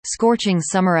Scorching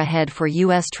summer ahead for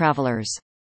U.S. travelers.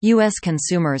 U.S.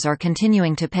 consumers are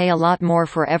continuing to pay a lot more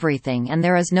for everything, and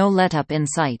there is no let-up in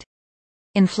sight.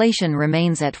 Inflation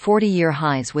remains at 40-year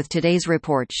highs, with today's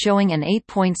report showing an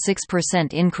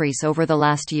 8.6% increase over the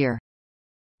last year.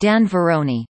 Dan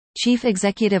Veroni, Chief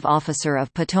Executive Officer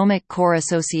of Potomac Core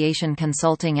Association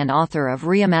Consulting and author of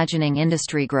Reimagining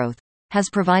Industry Growth, has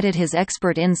provided his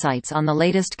expert insights on the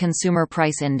latest Consumer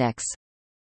Price Index.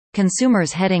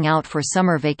 Consumers heading out for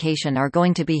summer vacation are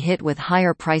going to be hit with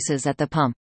higher prices at the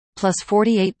pump, plus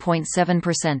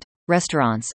 48.7%,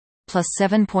 restaurants, plus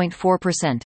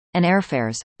 7.4%, and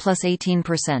airfares, plus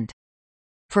 18%.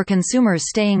 For consumers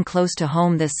staying close to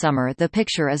home this summer, the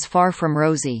picture is far from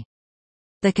rosy.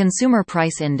 The Consumer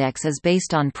Price Index is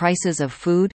based on prices of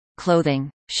food, clothing,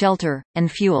 shelter, and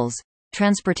fuels,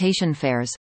 transportation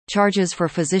fares, charges for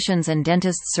physicians and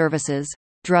dentists' services,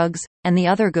 drugs, and the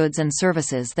other goods and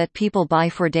services that people buy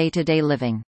for day-to-day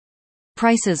living.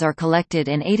 Prices are collected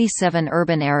in 87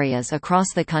 urban areas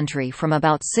across the country from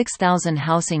about 6,000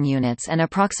 housing units and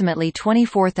approximately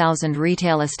 24,000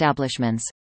 retail establishments,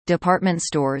 department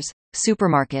stores,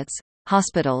 supermarkets,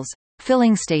 hospitals,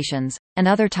 filling stations, and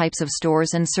other types of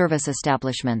stores and service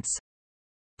establishments.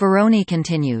 Veroni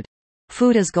continued.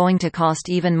 Food is going to cost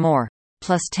even more,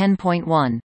 plus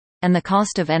 10.1%. And the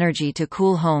cost of energy to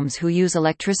cool homes who use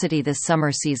electricity this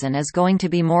summer season is going to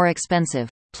be more expensive,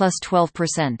 plus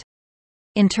 12%.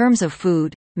 In terms of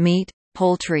food, meat,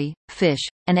 poultry, fish,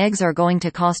 and eggs are going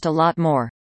to cost a lot more,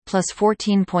 plus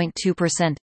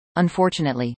 14.2%.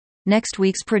 Unfortunately, next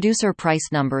week's producer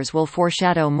price numbers will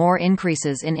foreshadow more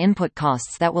increases in input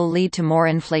costs that will lead to more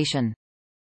inflation.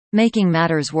 Making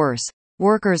matters worse,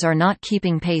 workers are not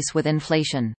keeping pace with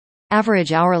inflation.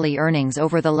 Average hourly earnings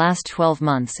over the last 12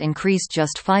 months increased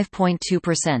just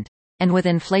 5.2%, and with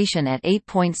inflation at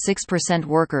 8.6%,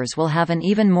 workers will have an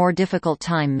even more difficult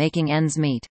time making ends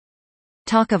meet.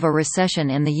 Talk of a recession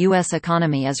in the U.S.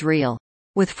 economy is real.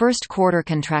 With first quarter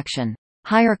contraction,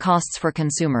 higher costs for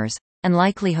consumers, and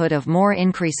likelihood of more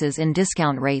increases in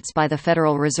discount rates by the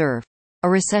Federal Reserve, a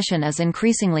recession is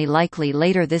increasingly likely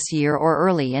later this year or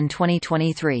early in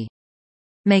 2023.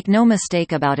 Make no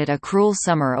mistake about it, a cruel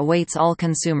summer awaits all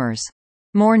consumers.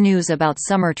 More news about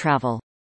summer travel.